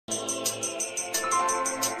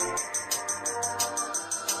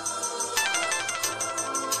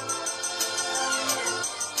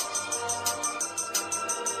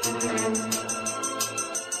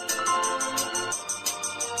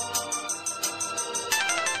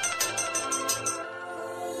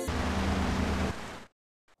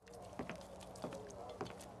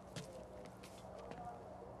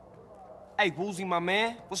Hey, Woozy, my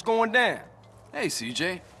man, what's going down? Hey,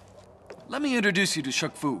 CJ. Let me introduce you to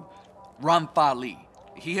Shuk Fu, Ramfa Lee.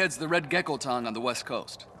 He heads the Red Gecko Tong on the West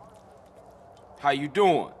Coast. How you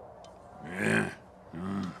doing?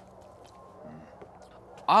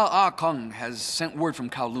 Ah Kung has sent word from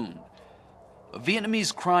Kowloon. A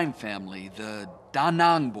Vietnamese crime family, the Da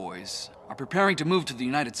Nang boys, are preparing to move to the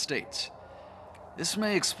United States. This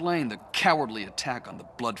may explain the cowardly attack on the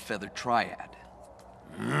Blood-Feather Triad.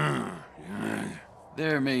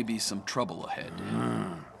 There may be some trouble ahead.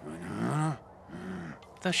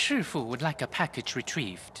 The Shifu would like a package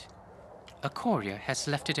retrieved. A courier has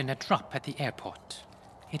left it in a drop at the airport.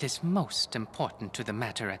 It is most important to the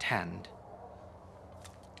matter at hand.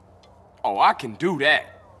 Oh, I can do that.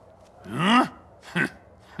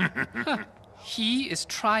 He is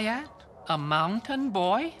Triad? A mountain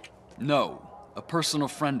boy? No, a personal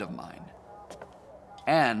friend of mine.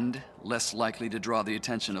 And less likely to draw the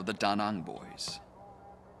attention of the Da Nang boys.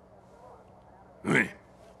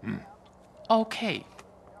 Okay.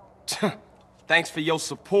 Thanks for your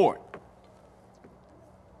support.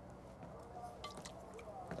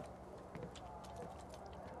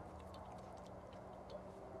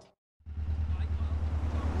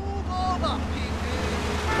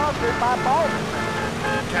 Sponsored by Baldwin.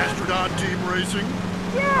 Castrodon Team Racing?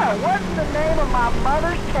 Yeah, what in the name of my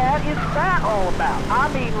mother's cat is that all about?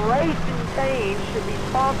 I mean, racing teams should be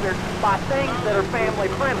sponsored by things that are family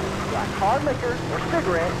friendly, like hard liquor or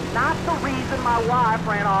cigarettes, not the reason my wife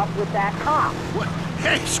ran off with that cop. What?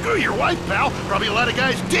 Hey, screw your wife, pal. Probably a lot of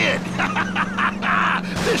guys did.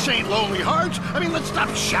 This ain't Lonely Hearts. I mean, let's stop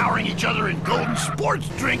showering each other in golden sports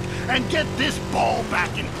drink and get this ball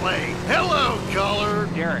back in play. Hello, caller.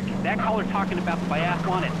 Derek, that caller talking about the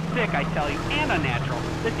biathlon is sick, I tell you, and unnatural.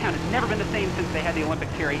 This town has never been the same since they had the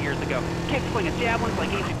Olympics here 8 years ago. Kids swinging javelins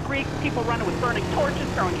like ancient Greeks, people running with burning torches,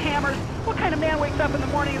 throwing hammers. What kind of man wakes up in the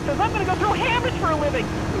morning and says, I'm gonna go throw hammers for a living?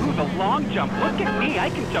 Ooh, the long jump. Look at me, I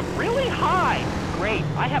can jump really high. Great,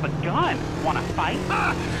 I have a gun. Wanna fight?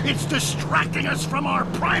 Ah, it's distracting us from our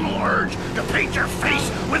primal urge to paint your face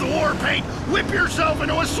with war paint, whip yourself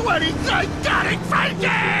into a sweaty, psychotic frenzy,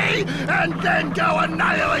 and then go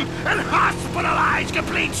annihilate and hospitalize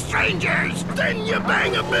complete strangers. Then you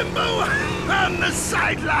bang a bimbo on the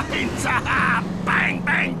sidelines. Bang,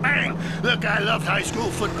 bang, bang. Look, I loved high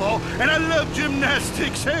school football, and I love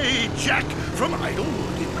gymnastics. Hey, Jack from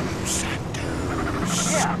Idlewood in New Santos.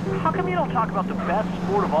 Yeah, how come you don't talk about the best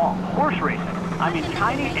sport of all, horse racing? I mean,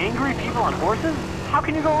 tiny, angry people on horses? How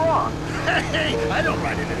can you go wrong? Hey, I don't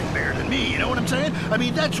ride anything bigger than me, you know what I'm saying? I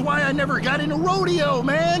mean, that's why I never got into rodeo,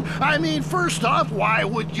 man. I mean, first off, why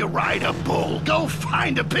would you ride a bull? Go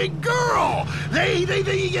find a big girl. They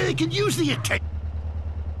could use the attention.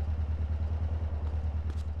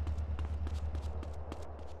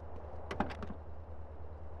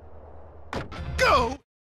 Go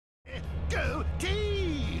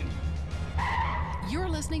team! You're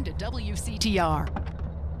listening to WCTR.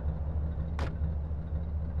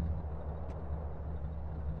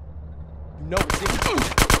 No,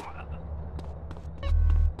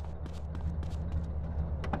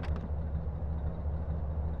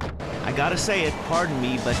 I gotta say it, pardon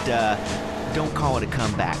me, but don't call it a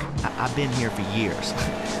comeback. I've been here for years,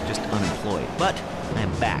 just unemployed. But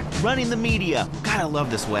I'm back, running the media. God, I love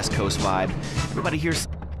this West Coast vibe. Everybody here's...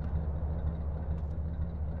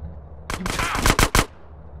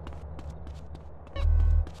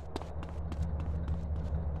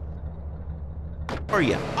 Are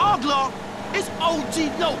you? Oglaw, it's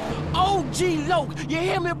OG Loke. OG Loke. You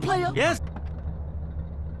hear me, player? Yes.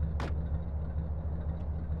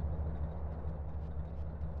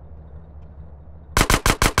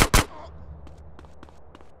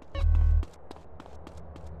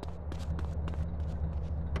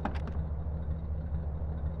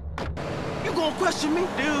 You gonna question me?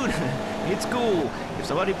 Dude, it's cool. If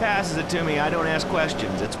somebody passes it to me, I don't ask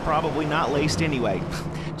questions. It's probably not laced anyway.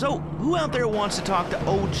 So, who out there wants to talk to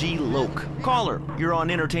OG Loke? Caller, you're on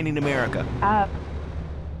Entertaining America.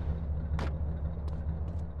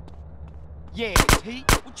 Yeah, T.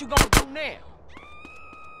 What you gonna do now?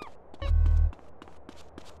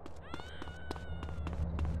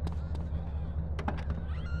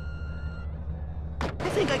 I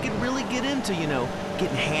think I could really get into,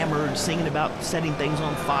 getting hammered, singing about setting things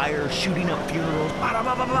on fire, shooting up funerals, blah,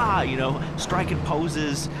 blah, blah, blah, blah, striking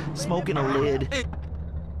poses, smoking a lid.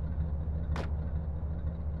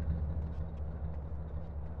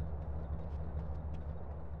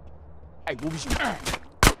 Hey, Woozy.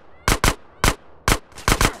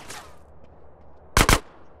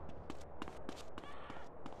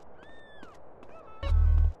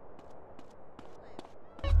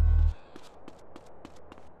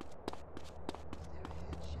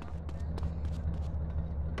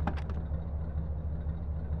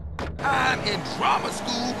 time in drama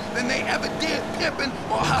school than they ever did pimping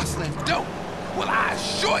or hustling dope. Well, I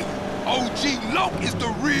assure you, OG Loc is the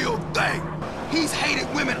real thing. He's hated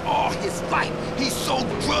women all his life. He's sold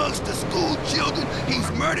drugs to school children. He's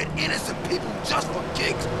murdered innocent people just for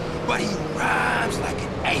kicks. But he rhymes like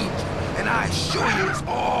an angel. And I assure you it's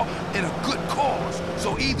all in a good cause.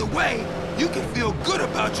 So either way, you can feel good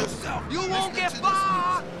about yourself. You won't get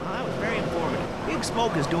far! Well, that was very informative. Big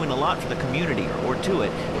Smoke is doing a lot for the community, or to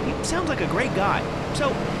it. He sounds like a great guy. So,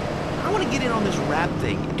 I want to get in on this rap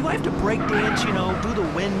thing. Do I have to break dance, you know, do the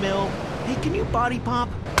windmill? Hey, can you body pop?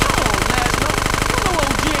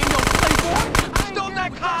 Stole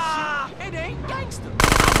that car! It ain't gangster.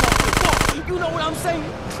 I walk the walk. You know what I'm saying?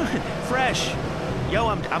 Fresh. Yo,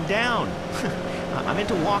 I'm down. I'm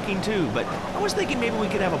into walking too, but I was thinking maybe we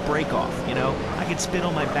could have a break off, you know? I could spin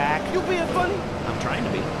on my back. You being funny? I'm trying to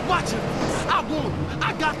be. Watch it. I warn you.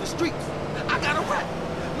 I got the streets. I got a rap.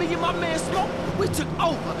 Me and my man Smoke, we took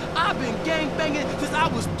over. I've been gangbanging since I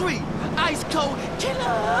was 3. Ice cold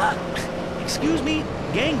killer. Excuse me?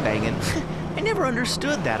 Gangbanging? I never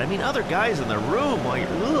understood that. I mean, other guys in the room while you're...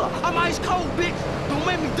 Ugh. I'm ice cold, bitch. Don't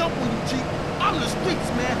make me dump on you, G. I'm the streets,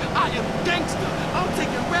 man. I am gangster. I'm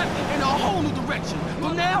taking rap in a whole new direction.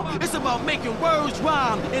 From now, it's about making words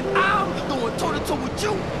rhyme, and I'm going toe-to-toe with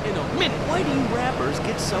you in a minute. Why do you rappers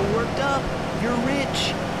get so worked up? You're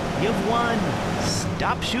rich. You've won.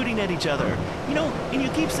 Stop shooting at each other. You know, and you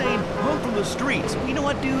keep saying, I'm from the streets. Well, you know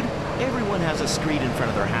what, dude? Everyone has a street in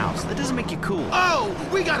front of their house. That doesn't make you cool. Oh,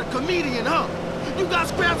 we got a comedian, huh? You got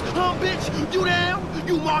scraps, huh, bitch? You down?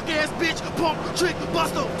 You mark-ass bitch, punk, trick,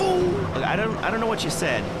 buster, fool? Look, I don't know what you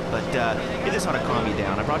said, but this ought to calm you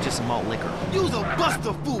down. I brought you some malt liquor. You's a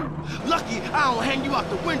buster fool. Lucky I don't hang you out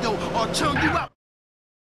the window or turn you out.